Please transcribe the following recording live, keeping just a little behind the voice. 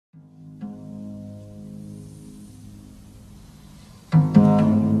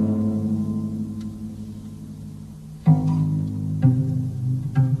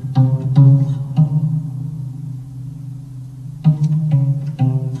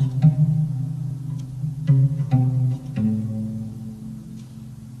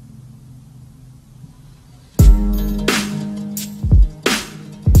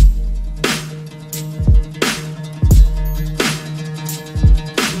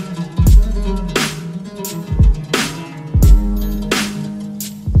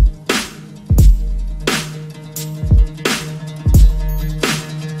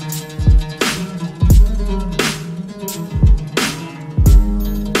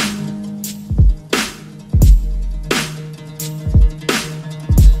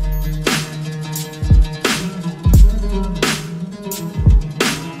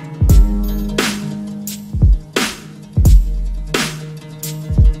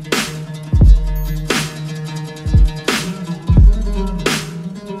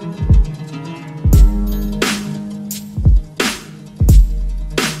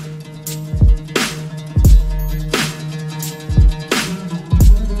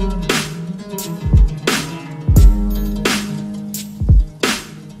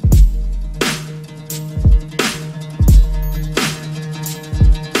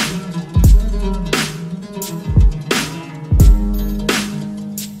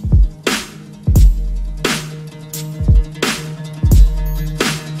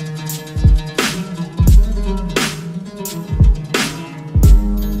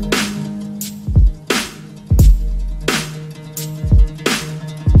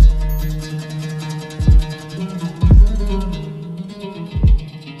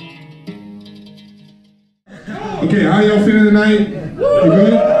Okay, how y'all feeling tonight? You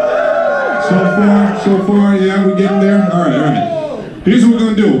good? So far, yeah, we getting there? All right. Here's what we're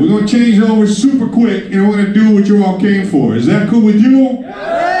gonna do. We're gonna change over super quick, and we're gonna do what you all came for. Is that cool with you?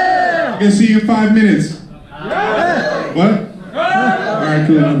 Yeah. I can see you in 5 minutes. Yeah. What? All right,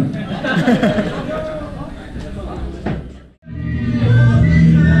 cool.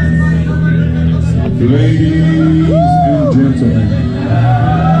 Ladies and gentlemen.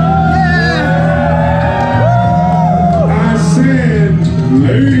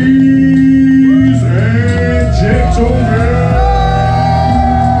 Ladies and gentlemen,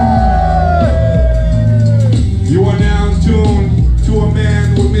 you are now tuned to a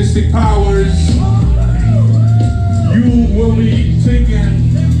man with mystic powers. You will be taken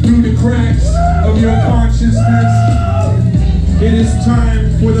through the cracks of your consciousness. It is time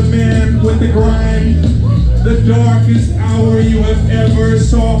for the man with the grind, the darkest hour you have ever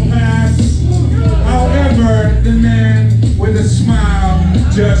saw pass. However, the man with a smile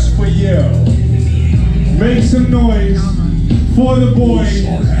just for you. Make some noise for the boy,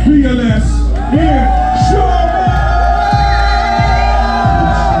 fearless, here, Shahmen!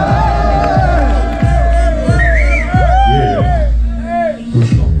 Yeah.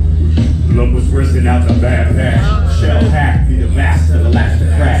 Look what's risen out the bad patch. Shell hack, be the master, the last to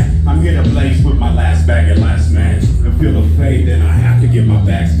crack. I'm here to blaze with my last bag at last match. And feel the fade, then I have to get my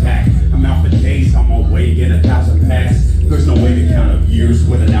bags packed. I'm out for days, on my way, get 1,000 packs. There's no way to count up years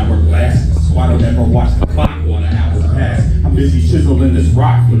with an hourglass. So I don't ever watch the clock while an hour pass. I'm busy chiseling this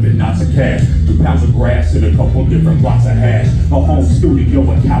rock, flipping knots of cash. 2 pounds of grass and a couple different blocks of hash. A home studio,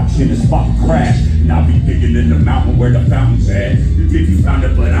 a couch, and a spot to crash. And I'll be digging in the mountain where the fountain's at. You think you found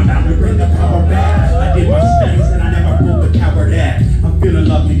it, but I'm out to bring the power back. I did my things and I never pulled the coward at. I'm feeling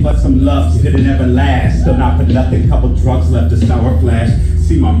lucky, but some love didn't ever last. Still not for nothing, couple drugs left to sour flash.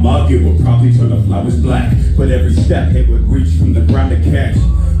 See my mug, it would probably turn the flowers black. But every step, it would reach from the ground to catch.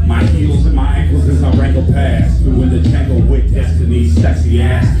 My heels and my ankles as I wrangle past. Through in the jangle with destiny's sexy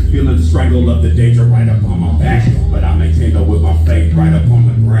ass. Feeling the strangle of the danger right up on my back. But I maintain her with my faith right up on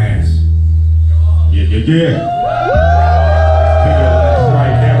the grass. Yeah. That's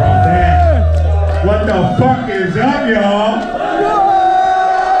right there on that. What the fuck is up, y'all?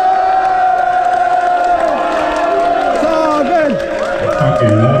 I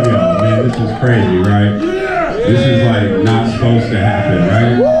love y'all, man. This is crazy, right? This is like not supposed to happen,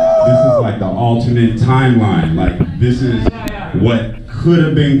 right? This is like the alternate timeline. Like this is what could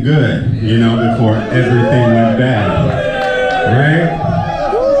have been good, you know, before everything went bad, right?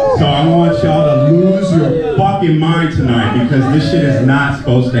 So I want y'all to lose your fucking mind tonight because this shit is not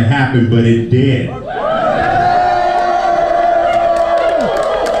supposed to happen, but it did.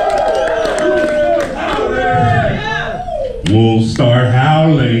 Wolves start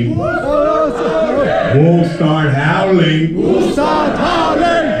howling. Wolves start howling. Wolves start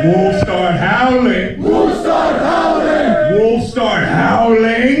howling. Wolves start howling. Wolves start howling. Wolves start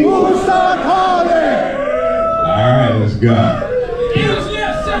howling. Wolves start howling. All right, let's go.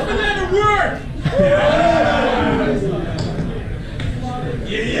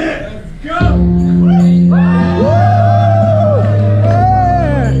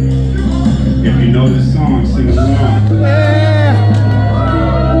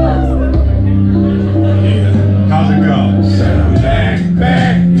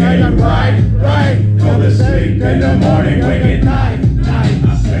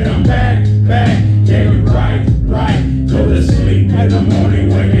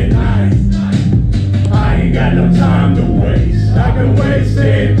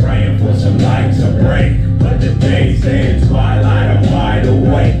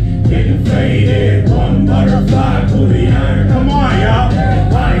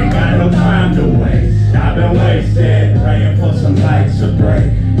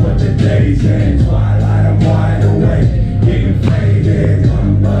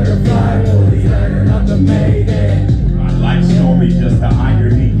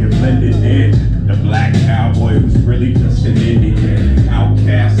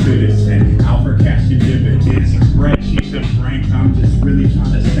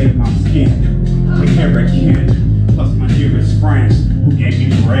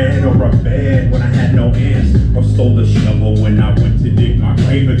 bread or a bed when I had no ends, or stole the shovel when I went to dig my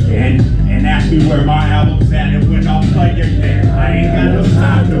grave again, and asked me where my album's at and when I'll play again. I ain't got no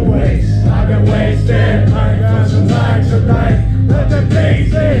time to waste. I've been wasted, I ain't got some time to write. Let the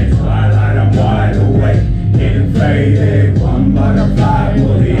days in twilight, I'm wide awake, getting faded. One butterfly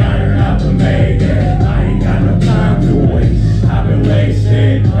pull the iron out the maiden. I ain't got no time to waste. I've been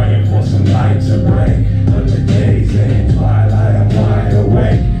wasted, praying for some light to break. But the days in twilight, I'm wide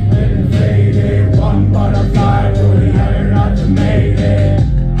awake, getting faded. One butterfly pull the iron out the maiden.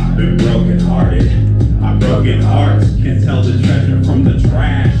 I've been broken hearted, I've broken hearts. Can't tell the treasure from the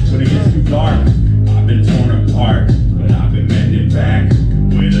trash when it gets too dark. I've been torn apart, but I've been mending back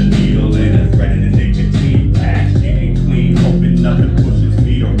with a needle and a thread and a nicotine patch. Getting clean, hoping nothing pushes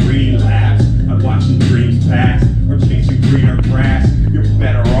me to relapse. I'm watching dreams pass or chasing greener grass. You're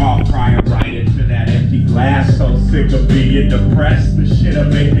better off crying right into that empty glass. So sick of being depressed, the shit'll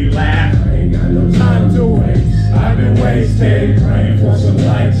make me laugh. I ain't got no time to waste. I've been wasted, praying for some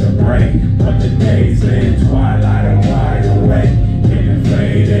light to break. But the days in twilight, I'm wide awake, getting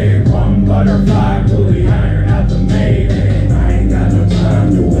faded. One butterfly pull the iron out the maiden. I ain't got no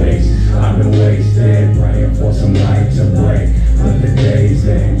time to waste. I've been wasted, praying for some light to break. But the days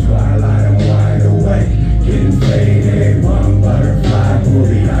in twilight, I'm wide awake, getting faded. One butterfly pull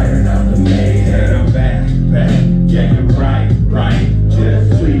the iron out the maiden. I'm back, yeah, you're right. Just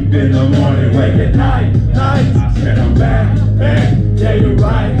sleep in the morning, wake at night. I said I'm back, yeah, you're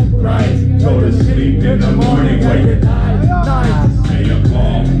right. Go to sleep in the morning, wake at night. Say a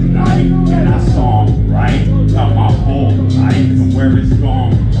call night, and I song right. Got my whole life and where it's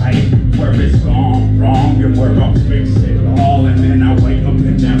gone right, where it's gone wrong, and where I'll fix it all. And then I wake up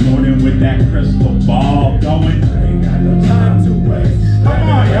in that morning with that crystal ball going. I ain't got no time to waste. Come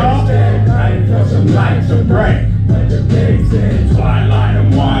on, y'all. Night for some light to break. But the days in twilight,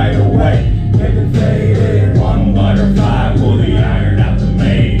 I'm wide awake, getting faded. One butterfly pull the iron out the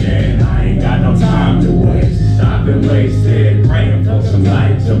maiden. I ain't got no time to waste. I've been wasted, praying for some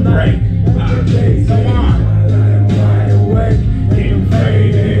light to break. But the days in twilight, I'm wide awake, getting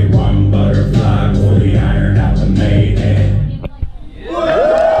faded. One butterfly pull the iron out the maiden.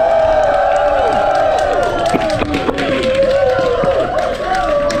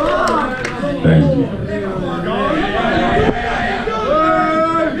 Thank you.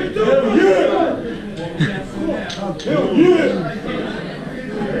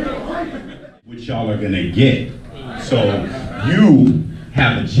 Which y'all are gonna get. So you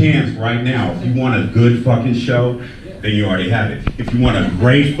have a chance right now. If you want a good fucking show, then you already have it. If you want a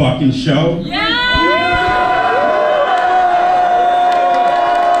great fucking show, because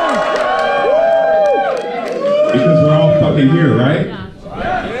we're all fucking here, right?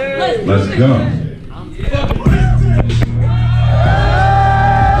 Let's go.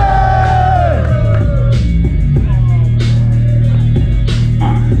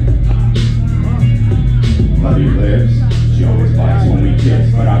 Bloody lips, she always bites when we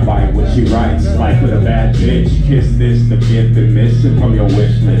kiss, but I bite what she writes. Like with a bad bitch, kiss this, the gift been missing from your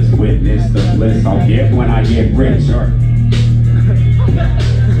wish list. Witness the bliss I'll get when I get richer.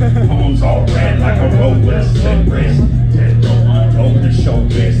 Poems all red like a rope with a slit wrist. Dead rope unrolled to show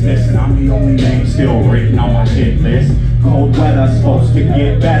business, and I'm the only name still written on my hit list. Cold weather supposed to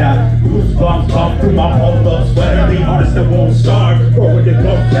get better. Goosebumps bump through my whole love sweater. The artist that won't starve, or would it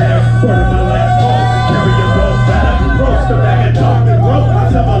go better? Word of my last call, carry your rope better. Roast a bag of dog and wrote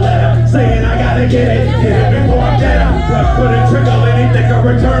myself a letter saying I gotta get it, hit it before I'm dead. Left foot and trickle anything a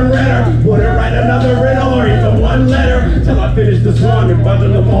return redder. Wouldn't write another riddle or even one letter till I finish this one and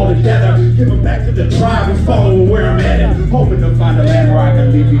bundle them all together. Give them back to the tribe and following where I'm headed. Hoping to find a land where I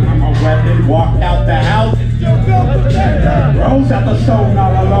can leave behind my weapon. Walk out the house and still go protect. Rose out the stone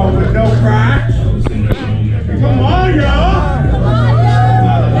all alone with no cry. Come on, y'all.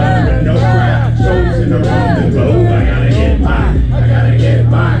 All alone with no cry. Shows in the room to go. I gotta get mine. I gotta get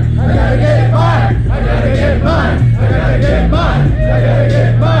mine. I gotta get mine. I gotta get mine. I gotta get mine. I gotta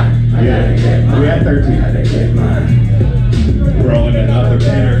get mine. I gotta get mine. We had 13. I gotta get mine. Rolling another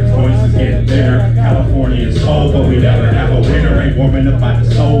bitter. Voices get thinner. California is cold, but we never have a winter. Ain't warming up by the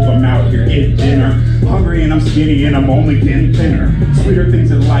stove. I'm out here getting dinner. Hungry and I'm skinny and I'm only getting thinner. Sweeter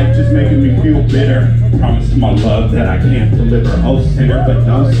things in life just making me feel bitter. Promise to my love that I can't deliver. Oh sinner, but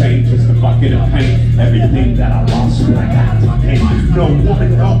no saint, just a bucket of paint. Everything that I lost when I got to paint. No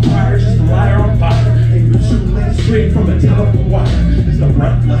woman, no fire, just a liar on fire. Ain't The true link straight from the telephone wire. It's the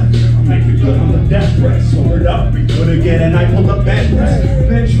right left. I'll make it good on the death threat. Sold it up, be good again, and I pull up bed rest.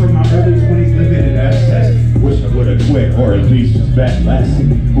 Bench from my early 20s, living in excess. Wish I would've quit, or at least just bet less.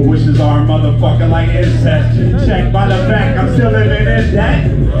 But wishes are a motherfucker like incest. Check by the back, I'm still living in debt.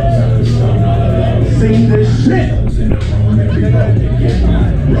 Sing this shit.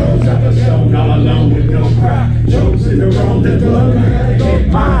 Rose out the stone, all alone with no cry. Chose in the wrong, the glove. I gotta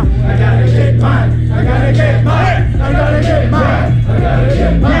get mine. I gotta get mine. I gotta get mine. I gotta get mine. I gotta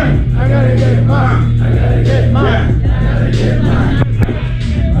get mine. I gotta get mine. I gotta get mine. I gotta get mine.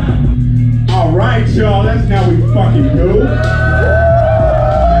 All right, y'all. That's how we fucking do.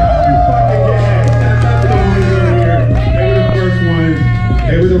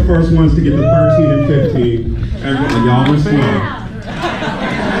 They were the first ones to get the 13 and 15. Everyone, y'all were slow.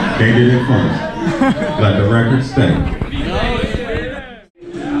 They did it first. Let the record stay.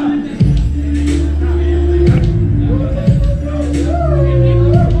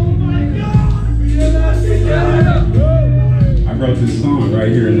 I wrote this song right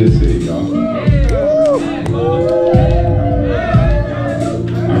here in this city, y'all.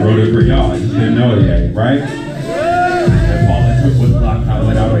 I wrote it for y'all. I just didn't know it yet, right? Was blocked out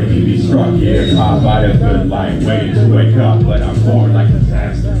when I already be struck. Yeah, caught by the good light, waiting to wake up, but I'm born like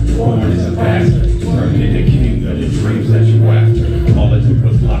disaster. Born as a bastard, turned into king of the dreams that you after. All it took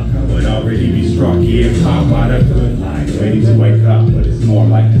was luck, I would already be struck. Yeah, caught by the good light, waiting to wake up, but it's more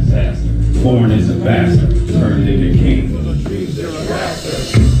like disaster. Born as a bastard, turned into king of the dreams that you after.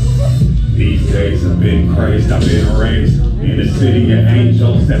 These days have been crazed, I've been raised in a city of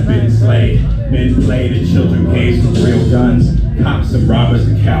angels that been slayed. Men played in children games with real guns. Cops and robbers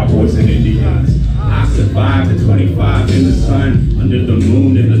and cowboys and Indians. I survived at 25 in the sun, under the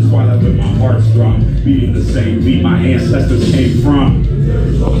moon in the twilight with my heart strung, beating the same beat my ancestors came from.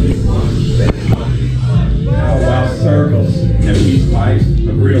 There's only one. Wild circles and peace pipes.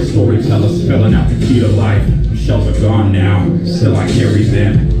 The real storytellers spelling out the key to life. The shells are gone now, still I carry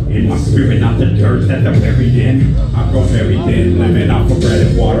them in my spirit, not the dirt that they're buried in. I grow very thin, living off of bread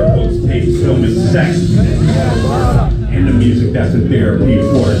and water, books, tapes, film, and sex. And the music that's a therapy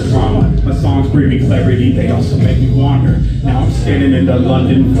for the trauma. My songs bring me clarity, they also make me wander. Now I'm standing in the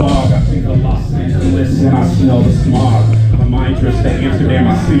London fog. I think of Los Angeles and I smell the smog. My mind drifts to Amsterdam,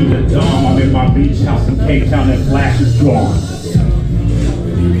 I see the dawn. I'm in my beach house in Cape Town and flash is gone.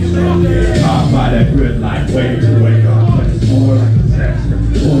 Caught by that good life, waiting to wake up, but it's more like disaster.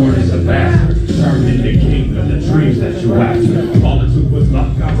 Born as a bastard, turned into king of the dreams that you after. All it took was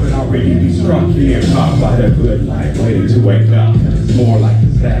luck, I would already be struck here. Caught by that good life, waiting to wake up, but it's more like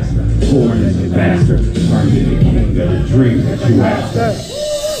disaster. Born as a bastard, turned into king of the dreams that you after.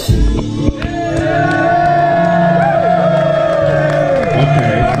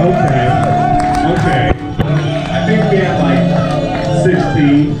 Okay. I think we had like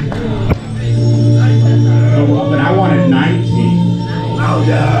 16, but I wanted 19. Oh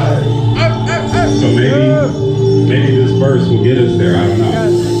yeah. So maybe this verse will get us there. I don't know.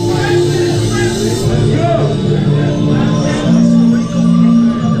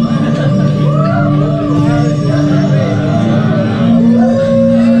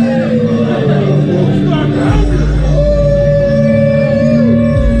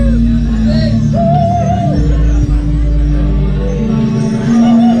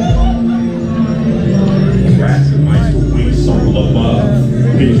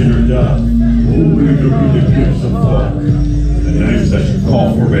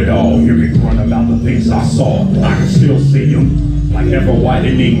 I saw, I can still see them, like ever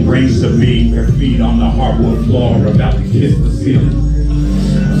widening rings of me, bare feet on the hardwood floor, about to kiss the ceiling.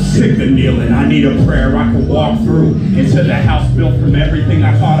 Sick of kneeling, I need a prayer I can walk through, into the house built from everything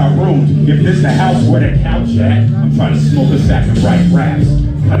I thought I ruined. If this the house where the couch at, I'm trying to smoke a sack and write raps.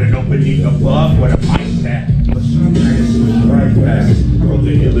 Cut an opening above where the mic's at, but I'm trying to switch right fast. Girl,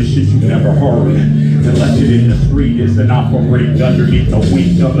 the illest shit you never heard. And left it in the street is an offering underneath the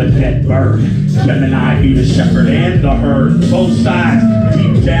wing of a dead bird. Gemini be the shepherd and the herd. Both sides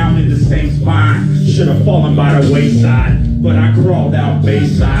deep down in the same spine. Should have fallen by the wayside, but I crawled out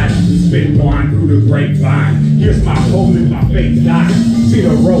bayside. Spin wine through the grapevine. Here's my home and my faith died. See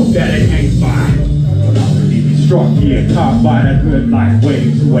the rope that it hangs by. But I'll really be struck here, caught by the good life,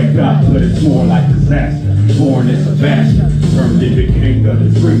 waiting to wake up, but it's more like disaster. Born as a bastard, turned into king of the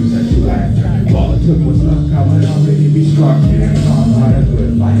dreams that you after. All it took was luck, I would already be struck here, caught by the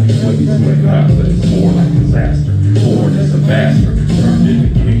good life, waiting to wake up, but it's more like disaster. Born as a bastard, turned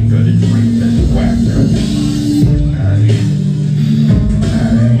into king of the dreams that you after.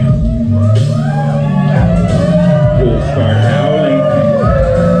 Wolves start howling.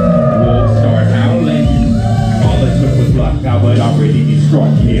 Wolves start howling.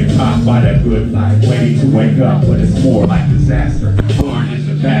 wake up, but it's more like disaster. Born as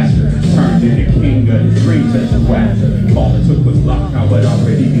a bastard, turned into king of the dreams that you after. All it took was luck, I would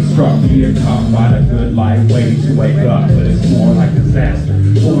already be struck. Being caught by the good life, waiting to wake up, but it's more like disaster.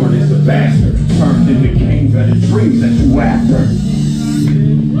 Born as a bastard, turned into king of the dreams that you after.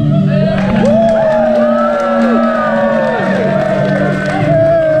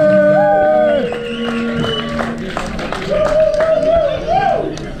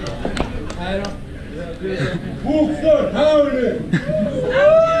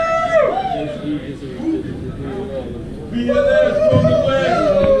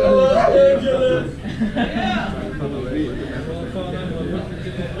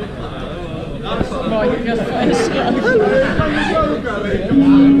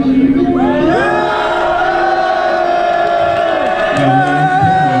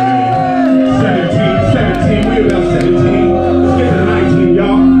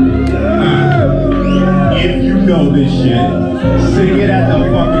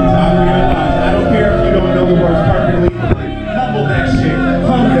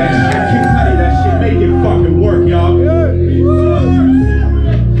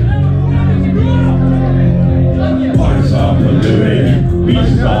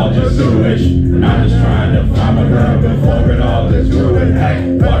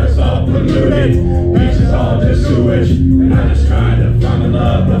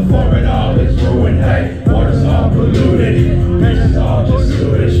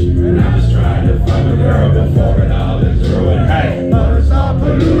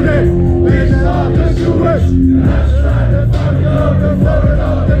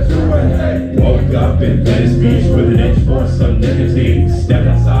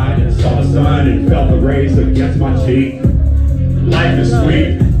 Life is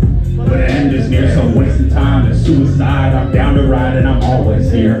sweet, but the end is near, so wasting time and suicide. I'm down to ride and I'm always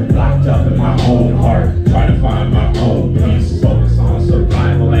here, locked up in my own heart, trying to find my own peace. Focus on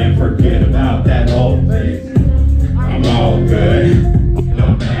survival and forget about that old face. I'm all good,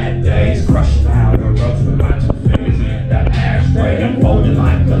 no bad days, crushing out a roast with my two fingers in that ashtray. I'm folding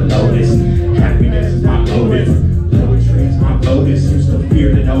like a lotus, happiness is my motive. Poetry is my lotus, used to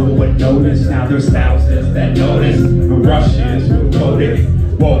fear to know who would notice. Now there's thousands that notice. The Russians who wrote it.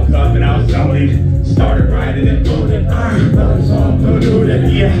 Woke up and I was zoning. Started writing and voting. It's all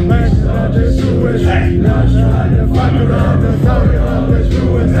polluted. Yeah, it's all just sewage. Hey, now it's trying to find a love before it all is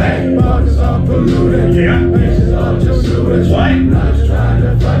ruined. Hey, it's all polluted. Yeah, it's all just sewage. What? Now it's trying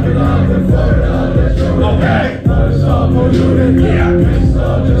to find a love before it all is ruined. Okay, it's all polluted. Yeah, it's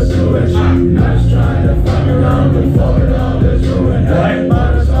all just sewage. Now it's trying to find a love before it all is ruined.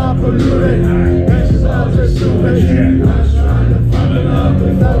 What? It's all polluted. It's all just sewage. Now it's trying to find a love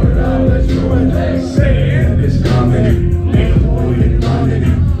before it all is ruined. Saying it's coming, ain't no point in running.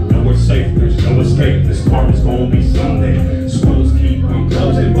 Nowhere safe, there's no escape. This karma's gonna be someday. Schools keep on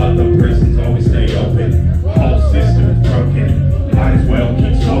closing, but the prisons always stay open. Whole system is broken. Might as well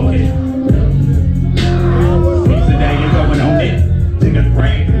keep smoking. Seize the day you're going on it. Dig a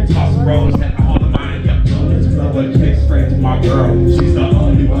grave and toss a rose at all of mine. Yup, let's blow a kick straight to my girl. She's the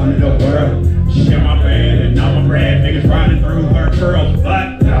only one in the world. Share my bed and all my bread. Niggas running through her curls,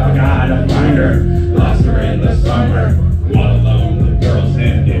 but now I gotta find her. Lost her in the summer. All alone, the girl's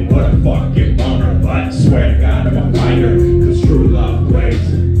ended. What a fucking bummer. But I swear to God, I'ma find her. Cause true love waits.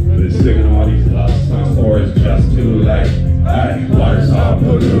 Been singing all these love songs, or it's just too late. Hey, water's all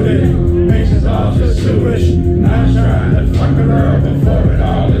polluted. Beaches all just sewage. I'm just trying to find a girl before it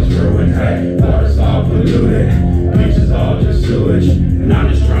all is ruined. Hey, water's all polluted. Beaches all just sewage. And I'm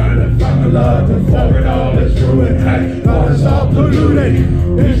just trying to find a love before it all is ruined. Hey, water's all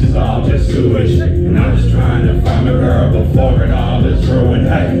polluted. Beaches all just sewage. And I'm just trying to find a girl before it all is ruined.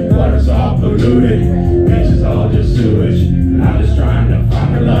 Hey, water's all polluted. Beaches all just sewage. And I'm just trying to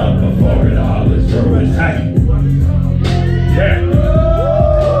find a love before it all is ruined. Hey, yeah.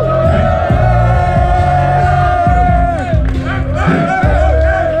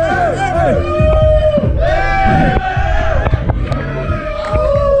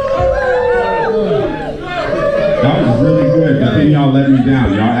 Y'all let me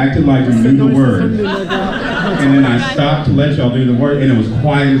down. Y'all acted like you knew the words. And then I stopped to let y'all do the word, and it was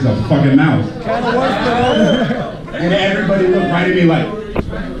quiet as a fucking mouse. And everybody looked right at me like,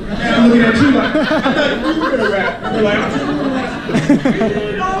 I'm looking at you like, I thought you were gonna rap. You're like,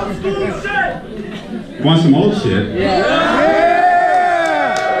 old school shit. Want some old shit? Yeah.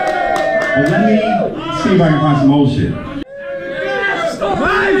 Well, let me see if I can find some old shit.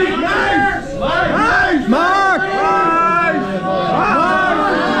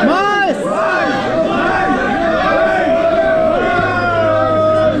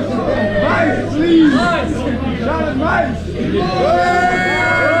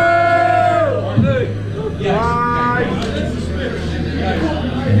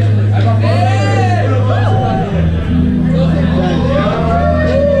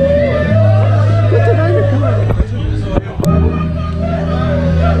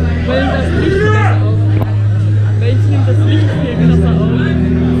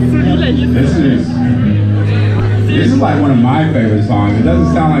 This is like one of my favorite songs. It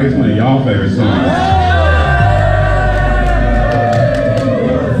doesn't sound like it's one of y'all favorite songs.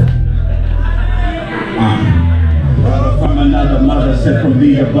 Brother from another mother sent from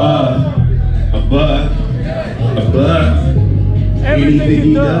the above. Anything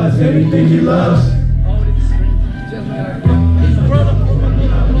he does, anything he loves.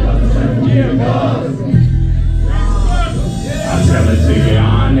 I tell it to you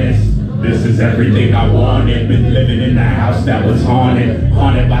honest. This is everything I wanted. Been living in the house that was haunted.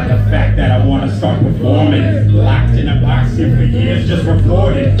 Haunted by the fact that I want to start performing. Locked in a box here for years, just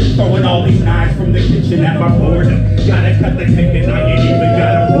recorded. Throwing all these knives from the kitchen at my boredom. Gotta cut the cake and I ain't even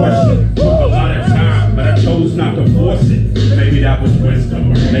got a portion. Took a lot of time, but I chose not to force it. Maybe that was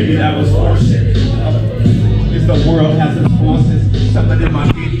wisdom, or maybe that was horseshit. Cause the world has its forces. Some of them are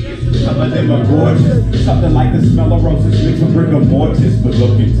idiots, some of them are gorgeous. Something like the smell of roses mixed with rigor mortis. But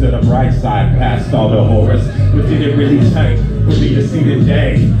looking to the bright side past all the horrors. What did it really take for me to see the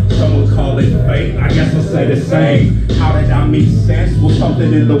day? Some would call it fate, I guess I'll say the same. How did I make sense? Well,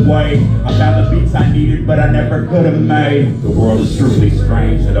 something in the way. I found the beats I needed, but I never could have made. The world is truly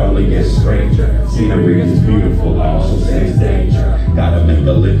strange, it only gets stranger. Scenery is beautiful, I also sense danger. Gotta make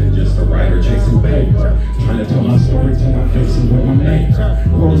a living, just a writer chasing paper. Trying to tell my story till I'm facing with my maker.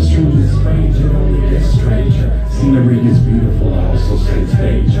 The world is truly strange, it only gets stranger. Scenery is beautiful, I also sense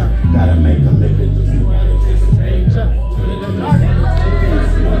danger. Gotta make a living, just a writer chasing paper.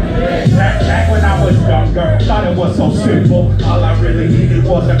 Back when I was younger, thought it was so simple. All I really needed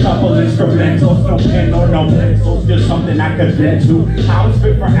was a couple instrumentals, no pen or no pencils, just something I could bend to. I would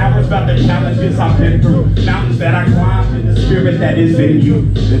spit for hours about the challenges I've been through, mountains that I climbed, and the spirit that is in you.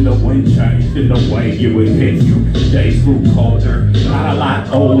 Then the wind changed in the way it would hit you. Days grew colder, not a lot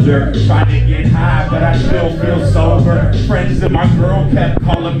older. Tried to get high, but I still feel sober. Friends and my girl kept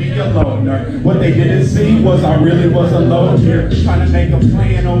calling me a loner. What they didn't see was I really was alone here, trying to make a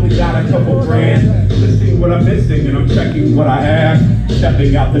plan, only got a couple grand. Listing what I'm missing and I'm checking what I have.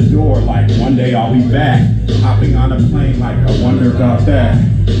 Stepping out the door like one day I'll be back. Hopping on a plane like I wonder about that.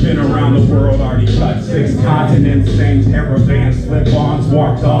 Been around the world, already cut 6 continents. Same caravan, slip-ons,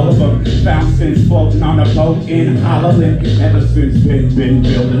 walked all of them. Found since floating on a boat in Holland. Ever since been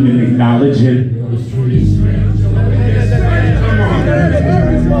building and acknowledging.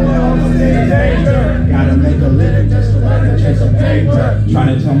 Gotta make a living just to let it chase a paper.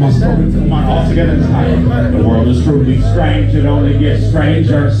 Trying to tell my story till my altogether tired. The world is truly strange, it only gets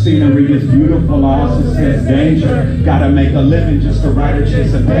stranger. Scenery is beautiful, I also sense danger. Gotta make a living just to write or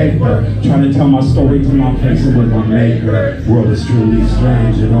chase a paper. Trying to tell my story till I'm facing with my maker. World is truly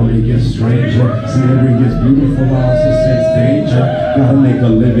strange, it only gets stranger. Scenery is beautiful, I also sense danger. Gotta make a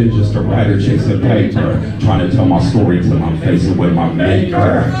living just to write or chase a paper. Trying to tell my story till I'm facing with my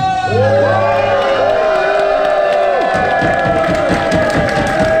maker.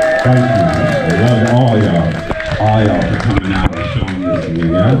 Thank you. I love all y'all for coming out and showing this to me,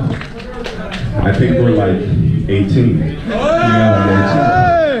 yeah? I think we're like 18.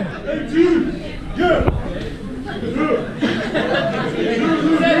 Yeah, like 18.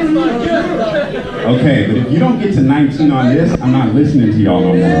 Okay, but if you don't get to 19 on this, I'm not listening to y'all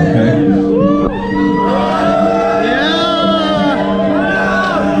no more, okay?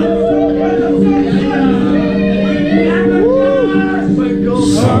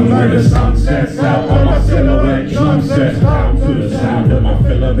 Somewhere the sun sets out on my silhouette, drum sets down to the sound of my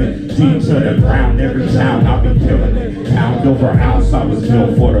filament. Deep to the ground, every sound I'll be killing it. Pound over ounce, I was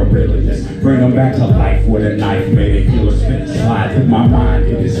built for the realness. Bring them back to life with a knife, made a killer spit slide through my mind.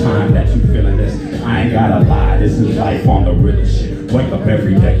 It is time that you feeling this. I ain't gotta lie, this is life on the realest shit. Wake up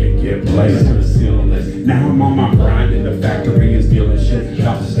every day and get blazed to the ceiling list. Now I'm on my grind and the factory is dealing shit.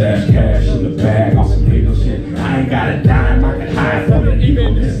 Got to stash cash in the bag on some legal shit. I ain't got a dime, I can hide from the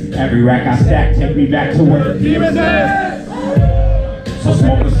evilness. Every rack I stack, take me back to where the demons is. So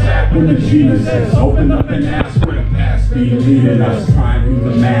smoke a sack when the genius is. Open up and ask where the past be leading us. Try and do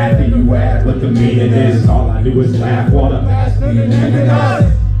the math and you add what the meaning is. All I do is laugh while the past be leading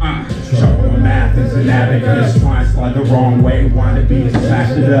us. Trouble with math is an abacus. Try and slide the wrong way, wind up being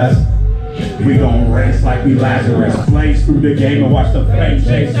smashed at us. We gon' race like we Lazarus. Blaze through the game and watch the flame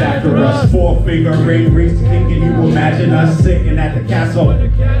chase after us. 4-finger ring reach the king and you imagine us sitting at the castle.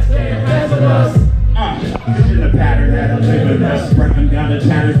 Vision the pattern that'll live in us. Break them down to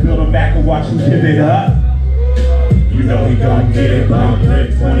tanners, build them back and watch them pivot up. You know he gon' get it, but I'm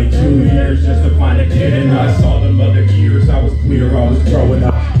lived 22 years just to find a kid in us. All them other years I was clear, I was growing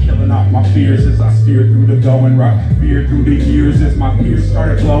up. Killing off my fears as I steered through the going rough. Feared through the years as my fears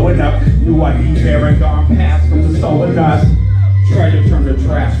started blowing up. Knew I'd be there and gone past from the soul in us. Try to turn the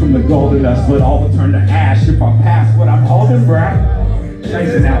trash from the gold to dust, but all will turn to ash if I pass what I'm holding, bruh.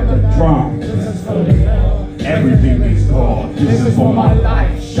 Chasing out the drum. Everything is gone. This is for my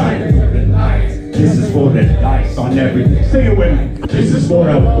life, shining through the night. This is for the dice on everything. Sing it with me. This is for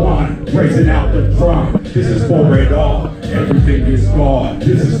the one, raising out the drum. This is for it all. Everything is gone.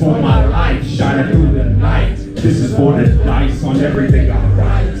 This is for my life, shining through the night. This is for the dice on everything I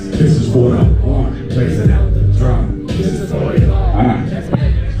write. This is for the one, raising out the drum. This is for it all.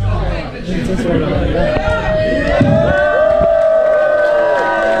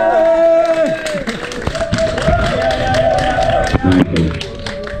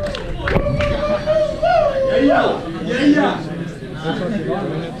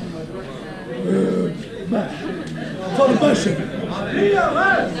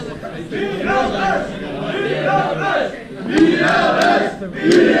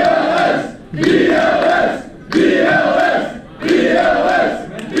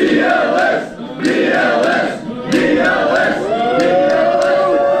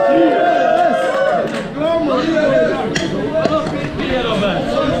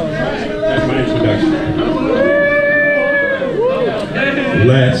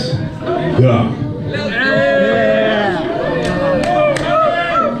 Let's go.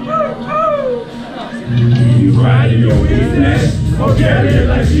 You ride in your weakness, or carry it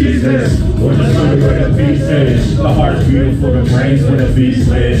like Jesus, or just run where the beast is. The heart's beautiful, the brain's where the beast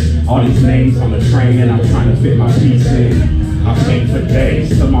lives. All these names on the train, and I'm trying to fit my piece in. I paint for days,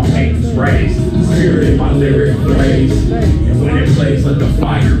 till my paint is raised. Spirit in my lyric plays, and when it plays, let the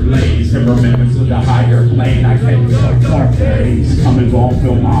fire blaze. And remember to the higher plane, I can't be so dark days. Come and go and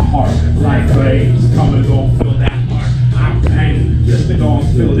fill my heart like glaze. Come and go and fill that heart. I'm pain, just to go and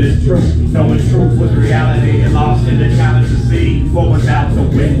spill this truth. Knowing truth was reality, and lost in the challenge to see what was out the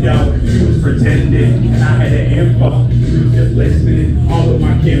window. You was pretending, and I had the info. You was just listening, all of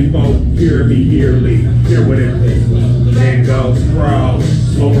my kinfo. Hear me yearly, hear what it is. Then goes pro,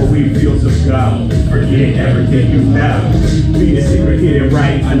 over we fields of gold. Forget everything you know. Be the secret hidden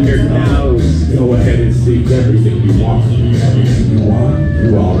right under your nose. Go ahead and seek everything you want. Everything you want,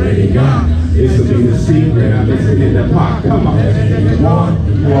 you already got. This will be the secret, I'm missing in the pot. Come on, everything you want,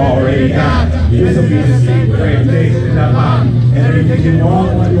 you already got. This will be the secret, I'm missing in the pot. Everything you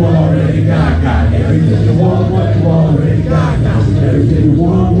want, what you already got. Got everything you want, what you already got. Got everything you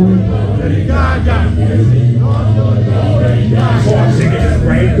want, what you already got. Got everything you want, what you already got. The more I'm singing this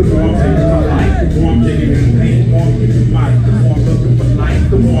grave, the more I'm singing my life. The more I'm digging this pain, the more I'm digging my life. The more I'm looking for life,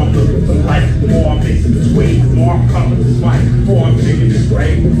 the more I'm looking for life. The more I'm mixing between, the more I'm coming this mic. The more I'm digging this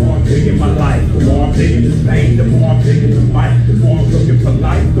grave, the more I'm digging my life. The more I'm digging this pain, the more I'm digging the mic. The more I'm looking for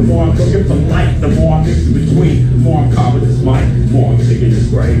life, the more I'm looking for life. The more I'm mixing between, the more I'm carving this mic. The more I'm digging this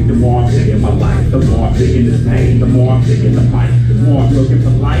grave, the more I'm digging my life. The more I'm digging this pain, the more I'm digging the mic. The more I'm looking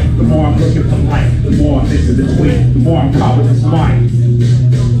for life, the more I'm looking for life. The more I'm mixing between, the more I'm carving this mic.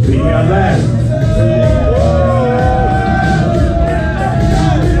 BLS.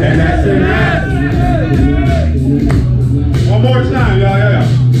 And that's it. One more time, y'all.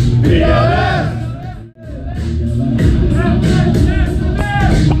 BLS.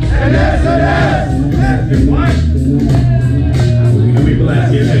 And that's it. And we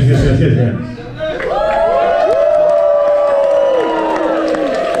bless. Yes.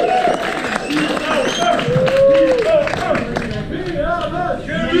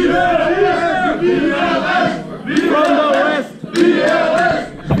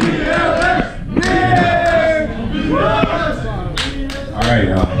 Alright,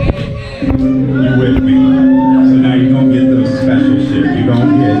 y'all. You with me? So now you're gonna get the special shit. You're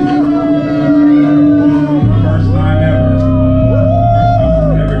gonna get first time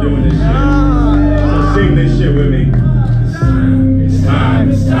ever doing this shit. So sing this shit with me. It's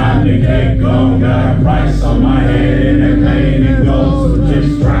time to get going. Got a price on my head and they're paying it gold. So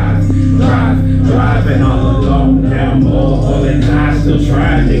just driving all alone down more and I still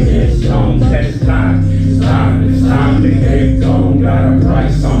trying to get stoned. It's time to get going. Got a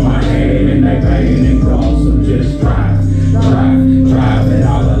price on my head and they paying it gold. So just driving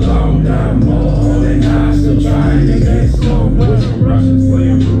all alone down more and I still trying to get stoned. With some Russians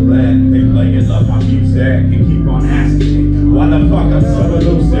playing roulette, they playing love my music and keep on asking me why the fuck I'm so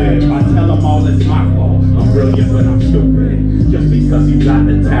elusive. I tell them all it's my fault. I'm brilliant but I'm stupid. Just because you got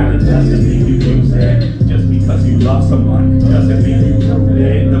the talent doesn't mean you use it. Just because you love someone doesn't mean you prove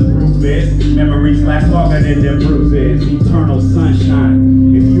it. The proof is memories last longer than their bruises. Eternal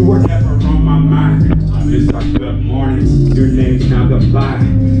sunshine. If you were ever on my mind, I'm just like good morning. Your name's now goodbye.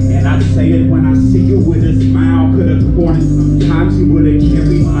 And I say it when I see you with a smile. Could've sworn it sometimes you would've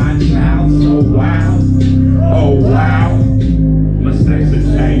carried my child. So wow, oh wow.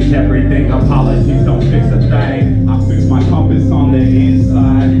 change everything. Apologies don't fix a thing. I fix my compass on the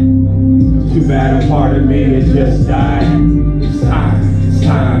inside. Too bad a part of me, it just died. It's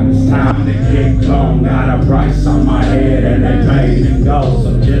time to get gone. Got a price on my head and they paid and go.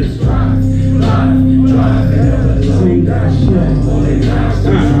 So just drive it. Sing that shit.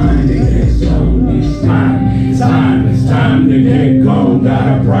 Time to get gone. It's time to get gone.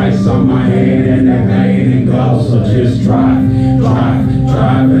 Got a price on my head and they paid and go. So just driving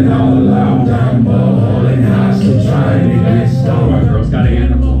all alone. Down holding high, still trying to get stoned. My girl's got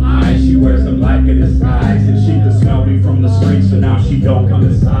animal eyes. She wears them like in disguise, and she can smell me from the street, so now she don't come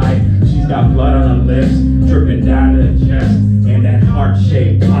inside. She's got blood on her lips, dripping down to the chest, and that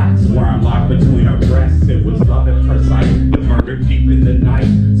heart-shaped box where I'm locked between her breasts. It was love at first sight, the murder deep in the night.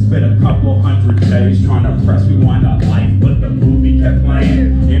 Spent a couple 100 days trying to press rewind on life, but the movie kept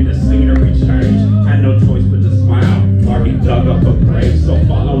playing, and the scenery changed. Had no choice but to smile. Already dug up a grave, so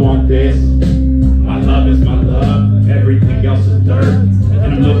follow on this. My love is my love, everything else is dirt.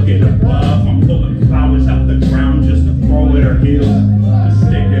 And I'm looking above, I'm pulling flowers out the ground just to throw at her heels, to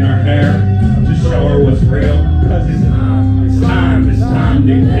stick in her hair, to show her what's real. Cause it's time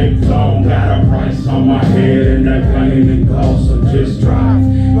to get gone. Got a price on my head and that plane and go. So just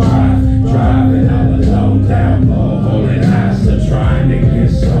driving all alone down low, holding high, still trying to get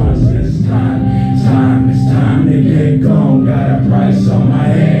some. It's time to get gone. Got a price on my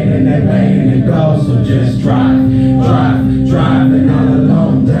head and that plane and go. So just driving all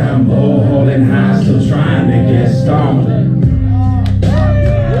alone down low, holding high, still trying to get stoned.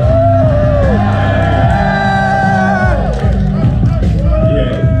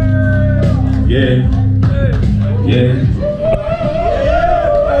 Yeah.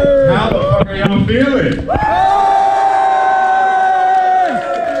 How the fuck are y'all feeling?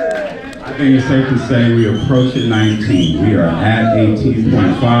 I think it's safe to say we approach at 19. We are at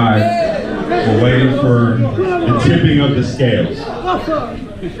 18.5. We're waiting for the tipping of the scales.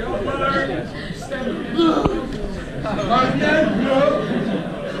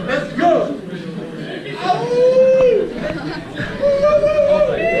 Let's go.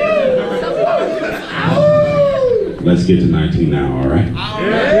 Let's get to 19 now, all right?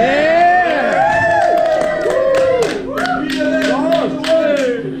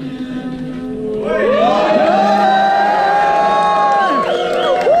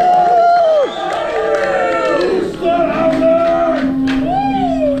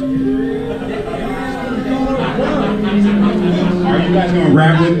 Are you guys going to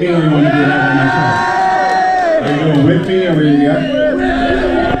rap with me, or you want to do that on my show? Are you going with me, or are you...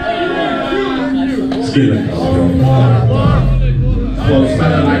 Close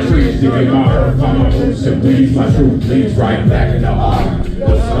smelling like trees, digging my earth on my roots and weeds. My truth leads right back in the arm.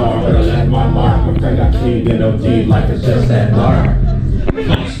 The storm, but I left my mark. Afraid I cleaned in OD like it's just that dark.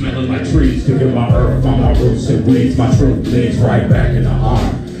 Close smelling like trees, digging my earth on my roots and weeds. My truth leads right back in the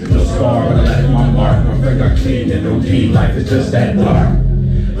arm. The storm, but I left my mark. Afraid I cleaned in OD like it's just that dark.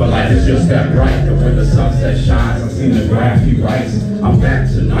 But life is just that bright, and when the sunset shines, I've seen the graph he writes. I'm back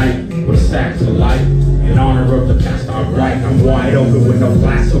tonight, with a stack to light. In honor of the past I write, I'm wide open with no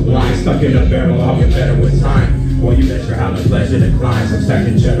glass of wine. Stuck in a barrel, I'll get better with time. While you measure how the pleasure declines, I'm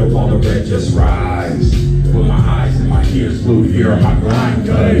second gentle while the red just rise. With my eyes and my ears glued here on my grind,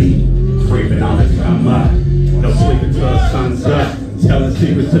 gutty. Creeping on the come up, no sleeping till the sun's up. Telling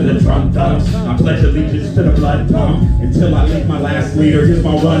secrets to the drum dumps. I pledge allegiance to the blood pump until I leave my last leader. Here's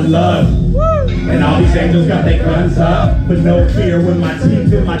my one love. And all these angels got their guns up, but no fear when my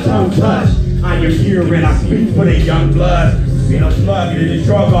teeth and my tongue touch. I am here and I speak for the young blood. See the plug and it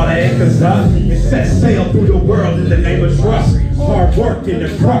drug all the anchors up. It set sail through the world in the name of trust. Hard work in the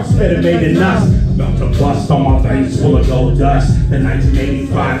crux that it made in us. About to bust on my veins full of gold dust. The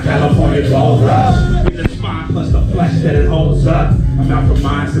 1985 California gold rush. In the spine plus the flesh that it holds up. I'm out for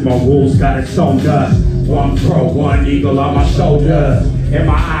mines and my wolves got its own dust. One crow, one eagle on my shoulder. And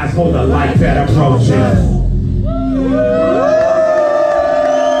my eyes hold a light that approaches.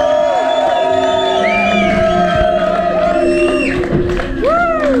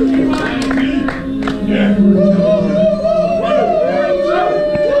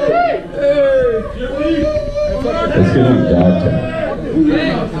 Let's get on Dogtown.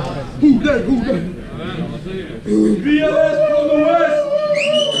 Who that? BLS from the West.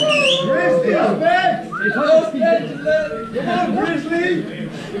 Grizzly, I'm back. Come on, Grizzly.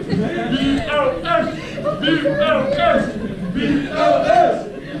 BLS.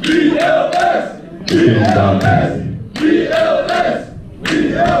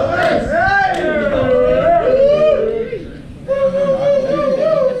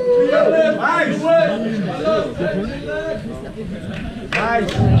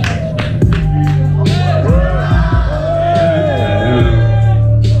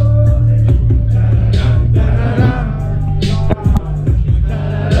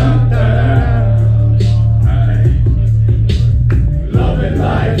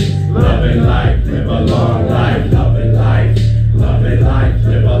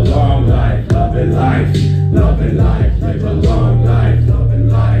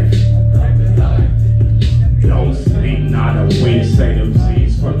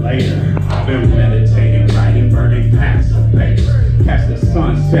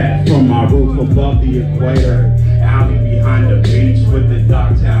 From my roof above the equator, alley behind the beach with the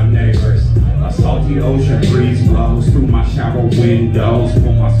Dogtown neighbors. A salty ocean breeze blows through my shower windows.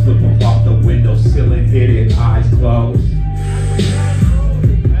 Pull my slipper off the window sill and hit it, eyes closed.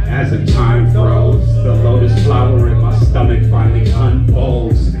 As the time froze, the lotus flower in my stomach finally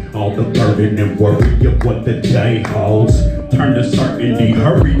unfolds. All the burden and worry of what the day holds turn to certainty,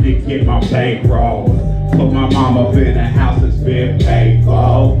 hurry to get my bankroll. Put my mom up in a house that's been paid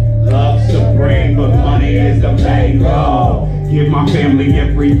for. Love supreme, but money is the main goal. Give my family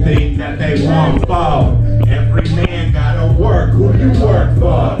everything that they want for. Every man gotta work, who you work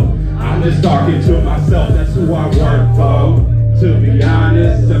for? I'm just talking to myself, that's who I work for. To be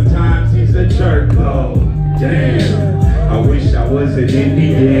honest, sometimes he's a jerk though. Damn, I wish I was an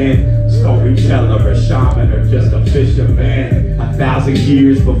Indian storyteller, a shaman, or just a fisherman. 1,000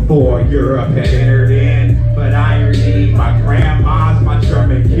 years before Europe had entered in. But irony, my grandma's my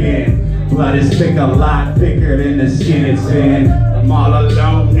German kin. Blood is thick, a lot thicker than the skin it's in. I'm all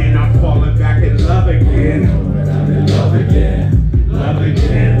alone and I'm falling back in love again. I'm in love again, love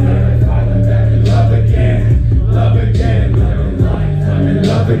again, falling back in love again, love again, I'm in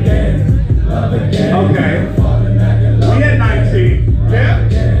love again, love again. Okay, we at 19, yeah,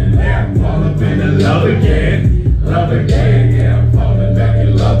 yeah, I'm falling back in love again, love again, yeah, I'm falling back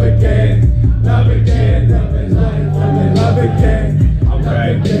in love again, love again, I'm in love again,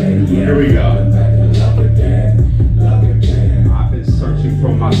 okay, here we go. I've been searching for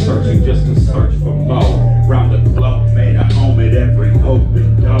my searching just to search for more. Round the globe, made a home at every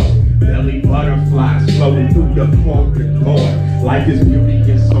open door. Belly butterflies floating through the corridor. Life is beauty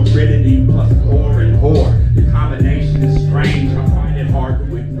and serenity plus core and whore. The combination is strange, I find it hard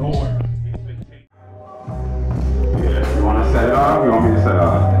to ignore. Yeah, you want to set it off? You want me to set it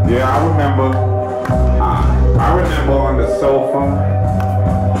off? Yeah, I remember on the sofa.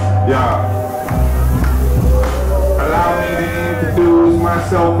 Yeah. Allow me to introduce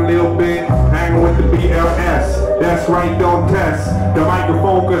myself a little bit. Hanging with the BLS. That's right, don't test the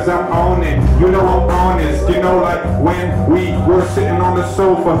microphone cause I'm on it. You know I'm honest. You know, like when we were sitting on the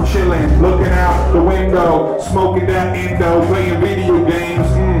sofa, chilling, looking out the window, smoking that Indo, playing video games.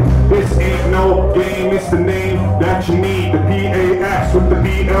 This ain't no game, it's the name that you need. The PAS with the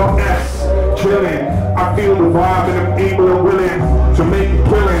BLS. Chilling, I feel the vibe and I'm able and willing to make a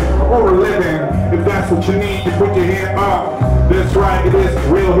killing or a living. If that's what you need, you put your hand up. That's right, it is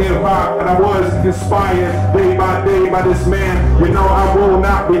real hip-hop, and I was inspired day by this man. You know I will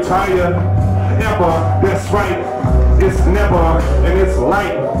not retire, ever. That's right, it's never, and it's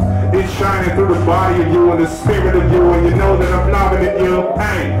light. It's shining through the body of you and the spirit of you, and you know that I'm loving it, you.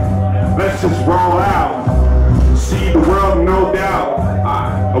 Hey, let's just roll out. See the world, no doubt.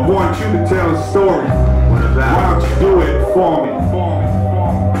 I want you to tell a story. What about? Why don't you do it for me?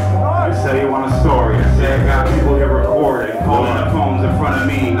 You say you want a story. I say I got people here recording, holding the phones in front of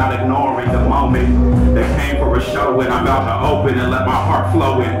me, not ignoring the moment. They came for a show and I'm about to open and let my heart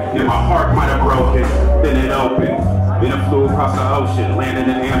flow in. And my heart might have broken, then it opened. Then it flew across the ocean, landed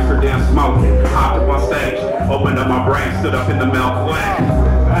in Amsterdam smoking. Hopped up on stage, opened up my brain, stood up in the Melkweg.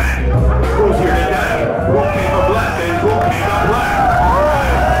 Hey, who's here today? Who came a blessing? Who came a blessing?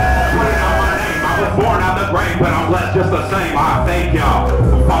 Born out the grave, but I'm blessed just the same. I thank y'all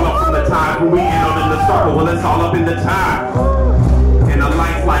for follow from the time when we ended in the circle. Well, it's all up in the time. And a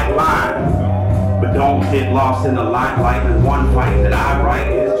life like mine. But don't get lost in the limelight. And one fight that I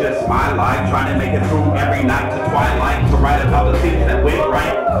write is just my life. Trying to make it through every night to twilight. To write about the things that went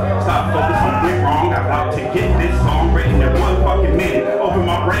right. Stop focusing on went wrong. I'm about to get this song written in 1 fucking minute. Open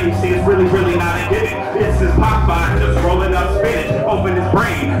my brain, see it's really not a gimmick. It's his Popeye just rolling up spinach. Open his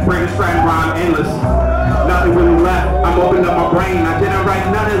brain strand rhyme endless. Nothing really left. I'm opening up my brain. I didn't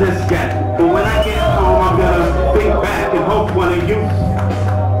write none of this yet. But when I get home, I'm gonna think back and hope one of you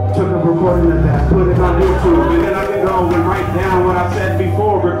took a recording of that, put it on YouTube, and then I can go and write down what I said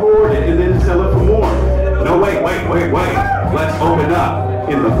before, record it, and then sell it for more. No, wait. Let's open up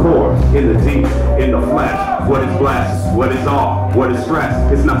in the core, in the deep, in the flesh. What is blessed? What is all? What is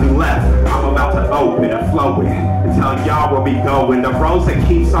stress? It's nothing left. I'm about to open and flow in and tell y'all where we going. The roads that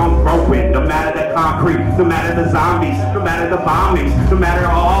keeps on growing. No matter the concrete, no matter the zombies, no matter the bombings, no matter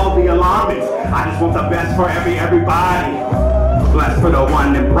all the alarmings. I just want the best for everybody. Blessed for the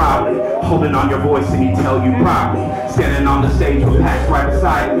one and proudly holding on your voice and he tell you proudly. Standing on the stage with packs right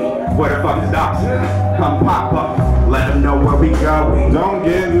beside me. Where the fuck is Docs? Come pop up, let them know where we going. Don't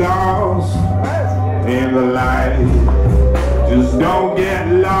get lost in the light. Just don't get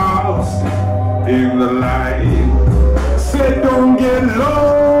lost in the light. Said don't get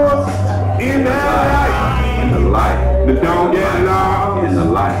lost in the light. In the light. But don't get lost in the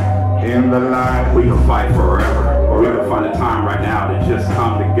light. In the light. We can fight forever. Or we can find a time right now to just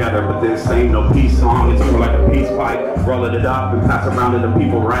come together. But this ain't no peace song, it's more like a peace pipe. Rolling it up and pass it around to the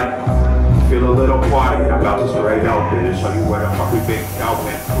people, right? Feel a little quiet, I'm about to straight open and show you where the fuck we been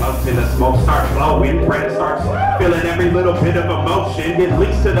going. Close in the smoke starts blowing, bread starts feeling every little bit of emotion. It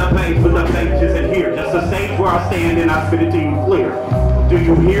leads to the page, but the page isn't here. Just a stage where I stand and I spit it to you clear. Do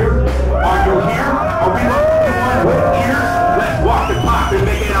you hear? Are you here? Are we looking one with ears? Let's walk and pop and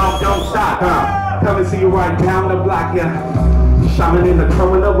make it all don't stop. Come and see you right down the block, yeah. Shahmen in the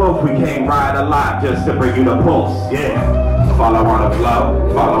crow and the wolf, we came right alive just to bring you the pulse, yeah. Follow on the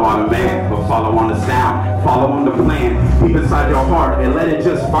flow, follow on the man, but follow on the sound, follow on the plan. Deep inside your heart and let it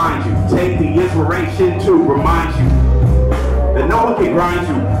just find you. Take the inspiration to remind you that no one can grind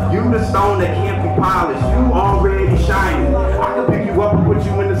you. You the stone that can't be polished, you already shining. I can pick you up and put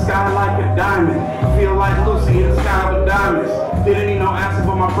you in the sky like a diamond. Feel like Lucy in the sky with diamonds. Didn't need no answer,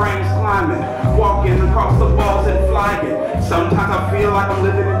 but my brain's climbing. Walking across the walls and flying. Sometimes I feel like I'm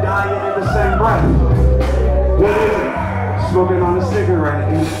living and dying in the same breath. What is it? Smoking on a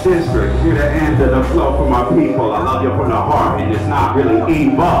cigarette in the district. Hear the end of the flow from my people. I love you from the heart, and it's not really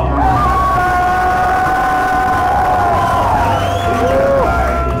evil.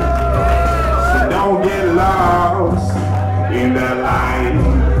 So don't get lost in the light.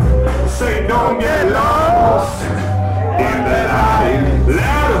 Say don't get lost in the light.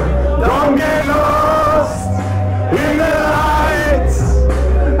 Louder. Don't get lost in the light.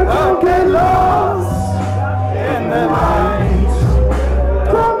 Don't get lost in the light.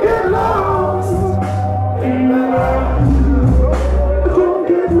 Don't get lost in the light. Don't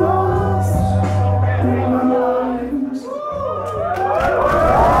get lost in the light.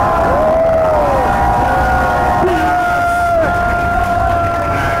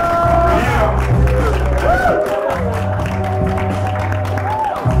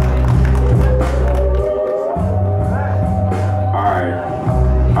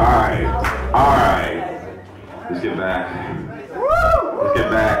 Let's get back. Let's get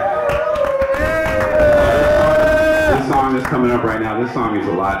back. This song that's coming up right now, this song means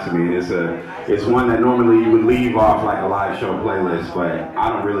a lot to me. It's one that normally you would leave off like a live show playlist, but I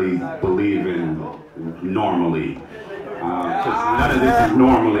don't really believe in normally. Because none of this is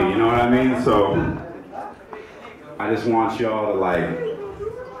normally, you know what I mean? So I just want y'all to like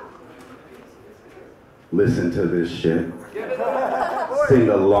listen to this shit, sing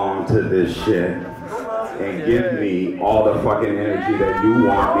along to this shit, and give me all the fucking energy that you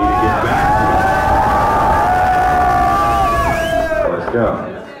want me to get back to. Let's go.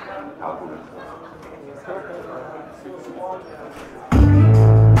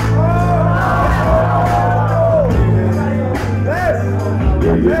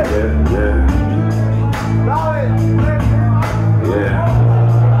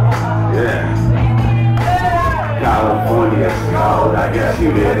 California's cold, I guess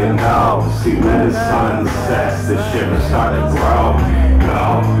you didn't know. See when the sun sets, the shivers start to grow.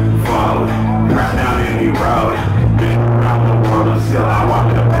 Go, float, crash down any road. Been around the world and still I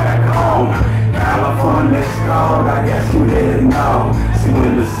walk it back home. California's cold, I guess you didn't know. See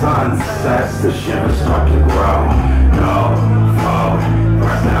when the sun sets, the shivers start to grow. Go, float,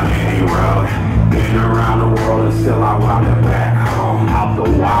 crash down any road. Been around the world and still I walk it back home. Out the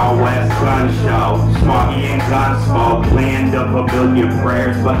Wild West gun show, Smoggy and gun smoke, land of a billion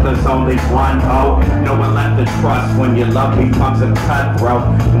prayers, but there's only one hope. No one left to trust when your love becomes a cutthroat.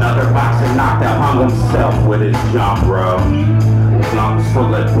 Another boxer knocked out, hung himself with his jump rope. Lungs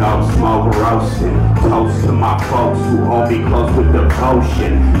full of dope, smoke roasting. Toast to my folks who hold me close with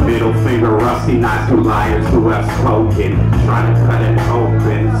devotion. Middle finger rusty knives to liars who have spoken. Trying to cut it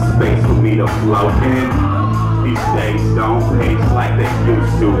open, space for me to float in. These days don't pace like they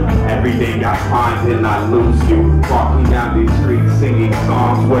used to. Every day I find and I lose you. Walking down these streets singing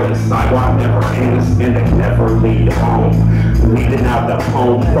songs where the sidewalk never ends and they never lead home. Leading out the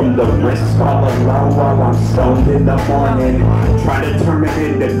home from the wrist all alone while I'm stoned in the morning. Try to turn it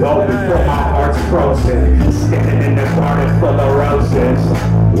into gold before my heart's frozen. Standing in the garden full of roses,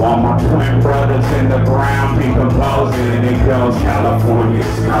 while my twin brothers in the ground decomposing. It goes,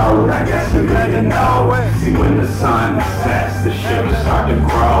 California's cold, I guess you didn't know. See, when the sun sets, the shivers start to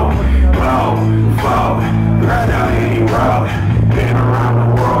grow. Glow, flow, drive down any road. Been around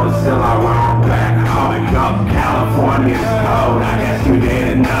the world, still I roam back home and go. California's cold, I guess you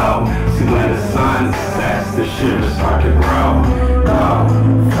didn't know. See, when the sun sets, the shivers start to grow. Glow,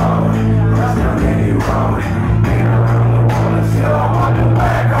 flow, drive down any road. Been around the world, and still I wander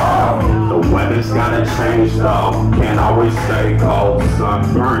back home. The weather's gotta change though, can't always stay cold.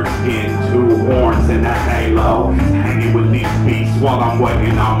 Sunburned skin, two horns in a halo. Hanging with these beasts while I'm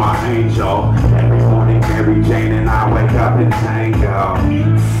waiting on my angel. Every morning Mary Jane and I wake up in tango.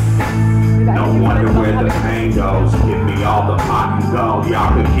 No wonder where the pain goes. Give me all the pot and gold,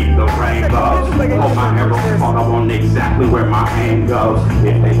 y'all can keep the rainbows. Hold my arrows, hold on exactly where my aim goes.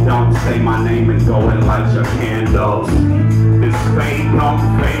 If they don't say my name and go and light your candles. This fade don't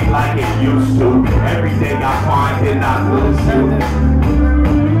fade like it used to. Every day I find it, I lose you.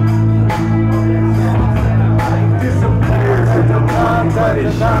 But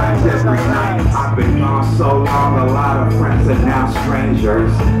it shines every night. I've been gone so long, a lot of friends are now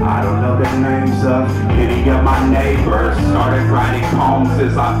strangers. I don't know the names of any of my neighbors. Started writing poems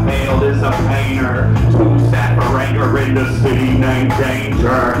as I failed as a painter. Two sat for anger in the city named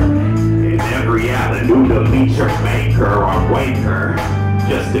Danger. In every avenue to meet your maker or waker,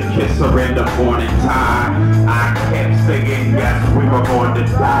 just to kiss her in the morning time. I kept singing, yes, we were born to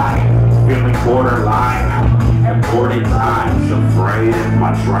die. Feeling borderline. At boarding times, afraid if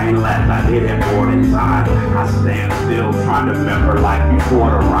my train left, I did at boarding time. I stand still, trying to remember like before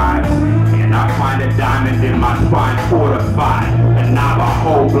the rhymes. And I find a diamond in my spine, fortified. And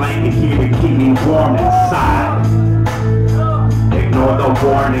Navajo blanket here to keep me warm inside. Ignore the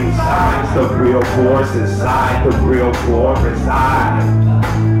warning signs, the real force inside, the real war reside.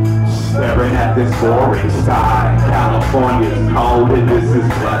 Staring at this boring sky. California's cold and this is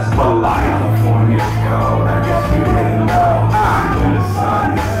blessed for life. California's cold, I guess you didn't know. When the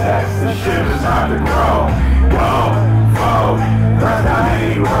sun sets, the shivers start to grow. Go, flow, press down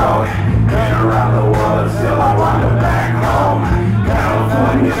any road. Been around the world, still I wander back home.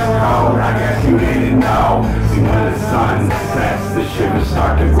 California's cold, I guess you didn't know. See, when the sun sets, the shivers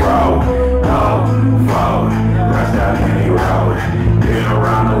start to grow. Go, flow, press down any road. Been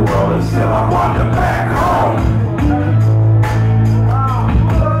around the world and still I wander back home.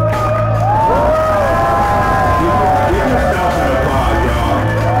 Give yourself an applause, y'all.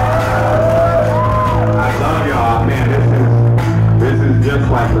 I love y'all, man. This is just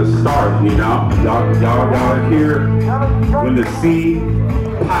like the start, you know. Y'all here when the seed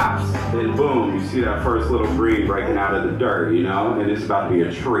pops and boom, you see that first little green breaking out of the dirt, you know, and it's about to be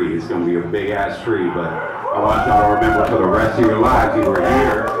a tree. It's gonna be a big ass tree, but I want y'all to remember for the rest of your lives you were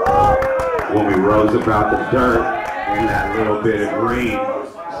here when we rose about the dirt and that little bit of green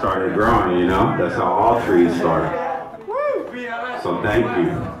started growing, you know? That's how all trees start. So thank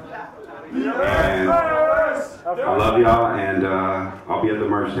you. And I love y'all, and I'll be at the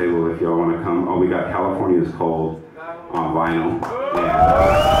merch table if y'all want to come. Oh, we got California's Cold on vinyl.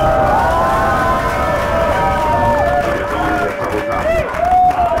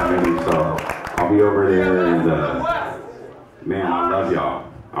 And so I'll be over there, and man, I love y'all.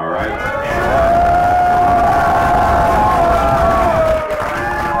 All right.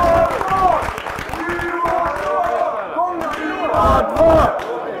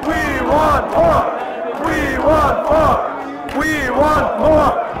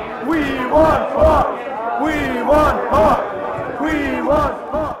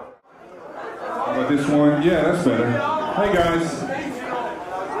 This one, yeah, that's better. Hey guys.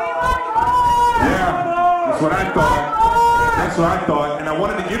 Yeah, that's what I thought. That's what I thought, and I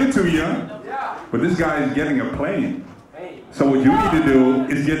wanted to give it to you, but this guy is getting a plane. So what you need to do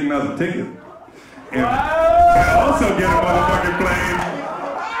is get another ticket, and also get a motherfucking plane,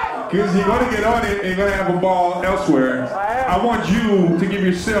 because you're gonna get on it and you're gonna have a ball elsewhere. I want you to give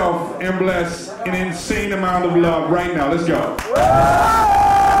yourself and Bless an insane amount of love right now. Let's go.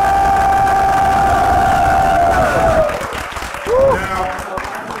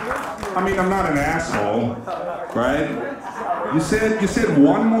 I mean, I'm not an asshole, right? You said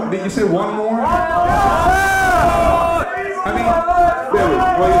one more. Did you say one more? I mean, Billy,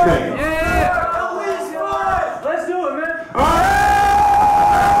 what do you think? Yeah. Let's do it, man.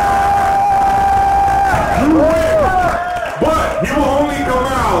 You win, but he will only come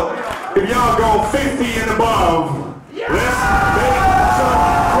out if y'all go 50 and above. Let's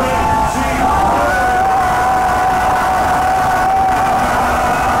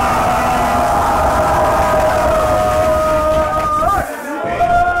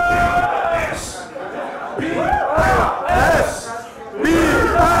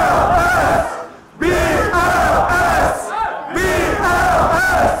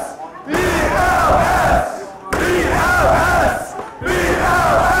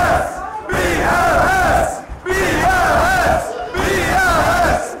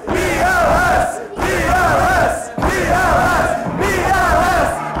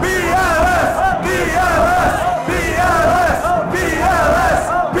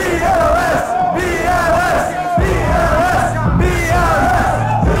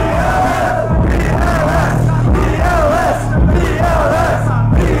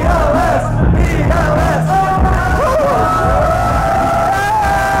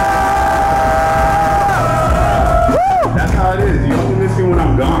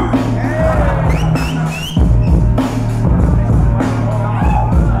gone.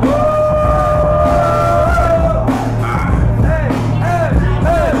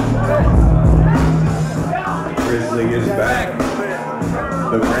 Grizzly is back.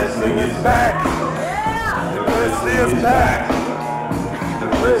 The Grizzly is back. The Grizzly is back. The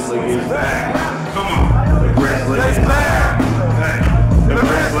Grizzly is back. Come on. The Grizzly is back. The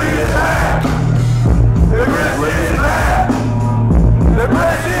Grizzly is back. The Grizzly is back. The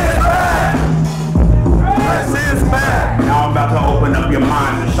Grizzly is back. The Grizzly is back. Now I'm about to open up your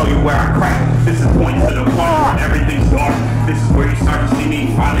minds and show you where I crack. This is pointing to the point where everything's dark. This is where you start to see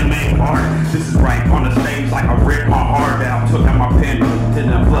me finally make art. This is right on the stage like I ripped my heart out. Took out my pen to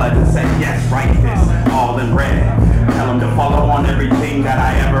the blood and said, yes, write this all in red. Tell them to follow on everything that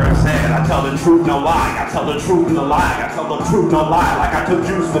I ever have said. I tell the truth, no lie. I tell the truth, no lie. I tell the truth, no lie. Like I took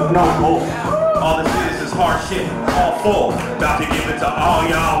juice with no bull. All this is hard shit, all full. About to give it to all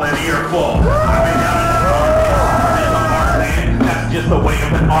y'all an earful. I've been down in the heartland. That's just the way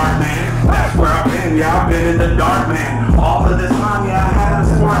of an art man. That's where I've been, yeah, I've been in the dark, man. All of this time, yeah, I had a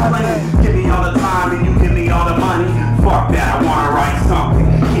smart plan. Give me all the time and you give me all the money. Fuck that, I wanna write something.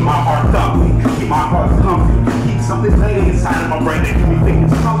 Keep my heart thumping, keep my heart pumping. Keep something laying inside of my brain that keep me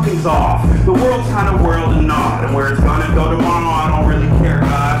thinking something's off. The world's kind of whirled and odd, and where it's gonna go tomorrow, I don't really care,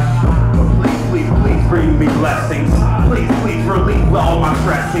 God. Please bring me blessings. Please relieve all my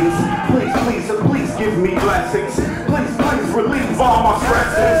stressings. Please give me blessings. Please relieve all my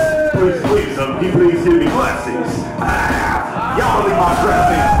stresses. Please give me blessings. Y'all leave my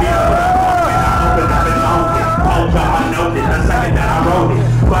stressings. I know it the second that I wrote it,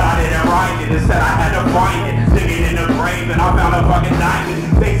 but I didn't write it. Instead I had to find it, digging in the grave, and I found a fucking diamond.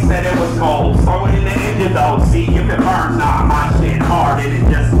 They said it was gold, throw it in the engine though. See if it burns. Nah, my shit hard and it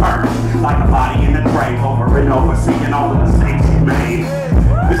just burns like a body in the grave, over and over, seeing all the mistakes you made.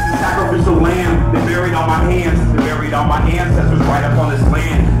 This is sacrificial lamb. They buried all my hands. They buried all my ancestors right up on this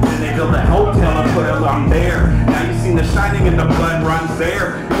land. Then they built a hotel and put it on there. Now you seen the shining and the blood runs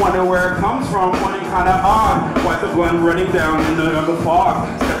there. You wonder where it comes from. Wondering kind of odd. Why the blood running down in the fog?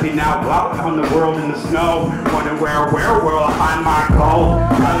 Stepping out out on the world in the snow. Wondering where will I find my gold?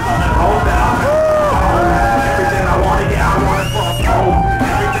 Cause on the gold that I found. Everything I wanted, yeah, I wanted for a home.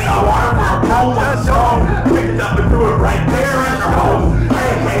 Everything I wanted for a home was shown. Picked it up and threw it right there in your home.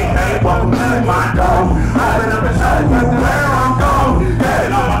 Hey, welcome to my dome. Open up and show you where I'm going.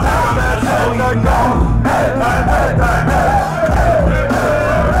 Getting all my time, that's how you go. Hey.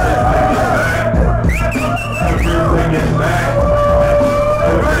 The Grizzly is back.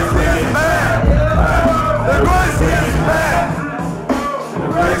 The Grizzly is back. The Grizzly is back. The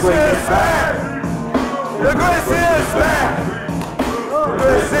Grizzly is back. The Grizzly is back. The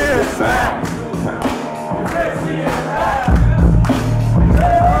Grizzly is back. The Grizzly is back.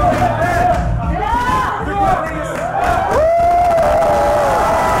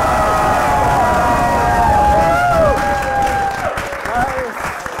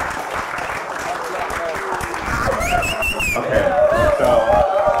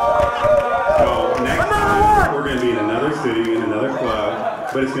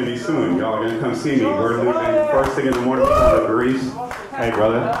 But it's going to be soon. Y'all are going to come see me. We're leaving first thing in the morning. We're going to Greece. Hey,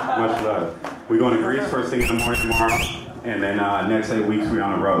 brother. Much love. We're going to Greece first thing in the morning tomorrow. And then next 8 weeks, we're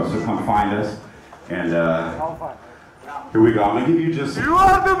on the road. So come find us. And here we go. I'm going to give you just... You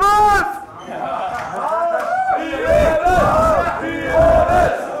are the best!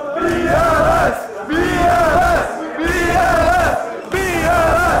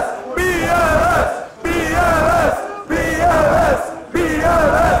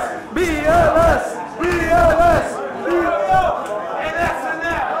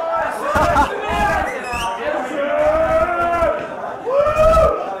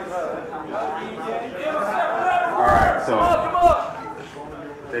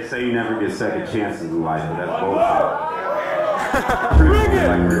 They say you never get second chances in life, but that's bullshit. Truth is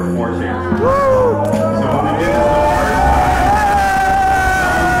like 3 or 4 chances. So when we did this the first time,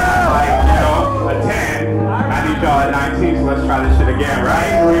 like, you know, a 10, I need y'all at 19, so let's try this shit again,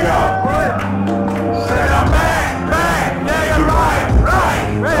 right? Here we go. Said I'm back, yeah, you're right.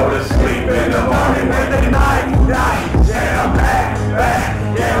 Go to sleep in the morning when the night. Said I'm back,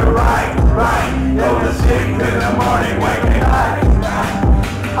 yeah, you're right. Go to sleep in the morning when the night.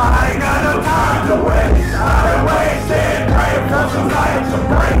 I ain't got no time to waste. I've been wasted, praying for some light to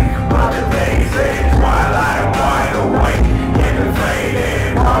break. But the days in twilight, I'm wide awake. Getting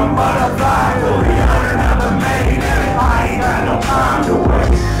faded, one butterfly till the other never made it. I ain't got no time to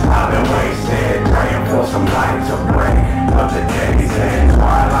waste.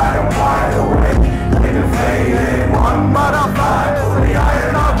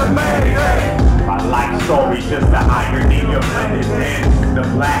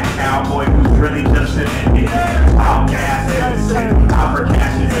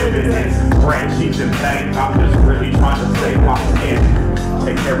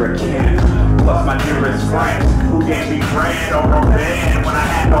 ever can. Plus my dearest friends, who gave me bread or a bed when I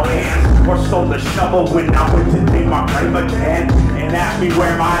had no hands, or stole the shovel when I went to dig my grave again, and asked me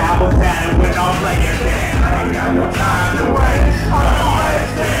where my album's at and when I'll play again. I ain't got no time to waste. I'm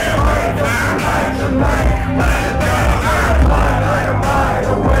always there, waiting for night to night. Let the days are like a wide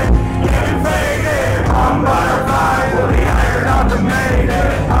awake. Getting faded, I'm butterfly, fully ironed out to made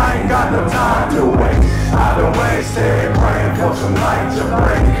it. I ain't got no time to waste. I've been wasted, praying for some light to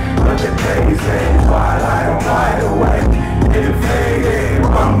break. But the days in twilight, I'm wide awake. Getting faded,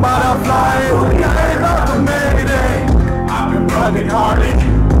 I'm butterfly, fully ironed out to made it. I've been broken hearted,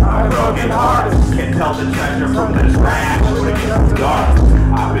 I'm broken hearted. Can't tell the treasure from the trash when it gets dark.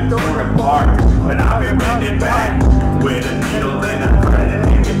 I've been torn apart, but I've been bending back with a needle and a thread and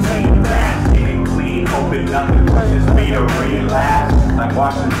nicotine fast. Getting clean, hoping nothing pushes me to relapse. Like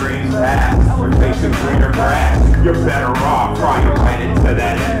watching dreams pass, we're facing greener grass. You're better off crying right into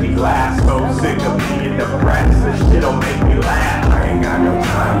that empty glass. So sick of being depressed, this shit'll make me laugh. I ain't got no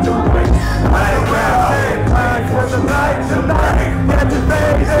time to waste. I ain't got time for some light tonight. Get your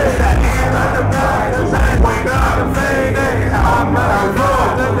face in that hand on the night. As I wake up and fade in, I'm gonna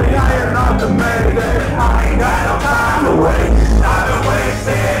roll to the iron on the mayday. I ain't got no time to waste. I've been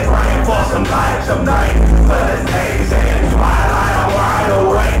wasted, praying for some light tonight. But the days in twilight, I'm wide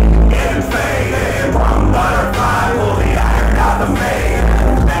awake. Getting faded, one butterfly, fully ironed out the maid.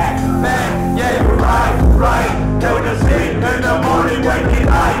 Back, yeah, you're right. Till the sleep in the morning, waking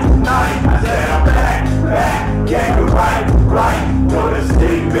night. I said I'm back, yeah, you're right. Till the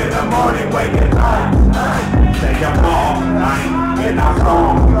sleep in the morning, waking night. Say I'm all night, and I'm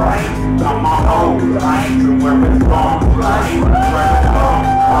home, right? I'm on home, right? And where it's wrong, right? Where it's wrong,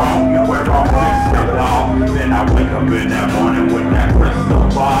 you were wrong, crystal ball. Then I wake up in that morning with that crystal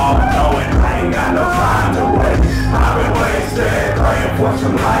ball, knowing I ain't got no time to waste. I've been wasted, praying for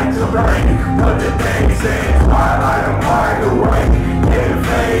some light to break. But the days in twilight, I'm wide awake. Getting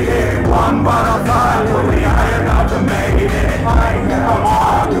faded, one butterfly, fully iron out to make it. I ain't got no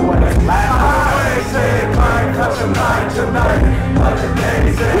time to waste. I've been wasted, praying for some light tonight. But the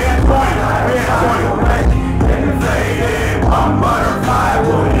days in twilight, I'm wide awake. Getting faded, one butterfly,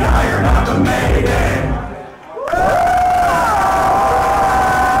 fully iron out to make it.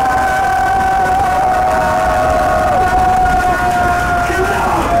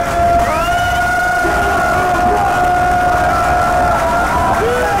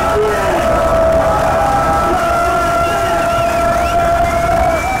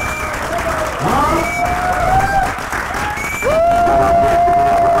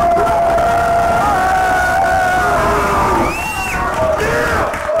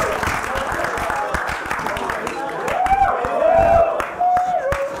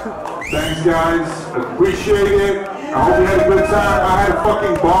 Thanks guys, appreciate it. I hope you had a good time. I had a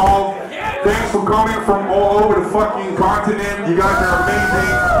fucking ball. Thanks for coming from all over the fucking continent. You guys are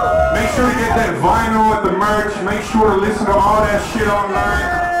amazing. Make sure to get that vinyl at the merch. Make sure to listen to all that shit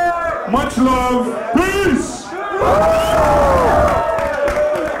online. Much love. Peace!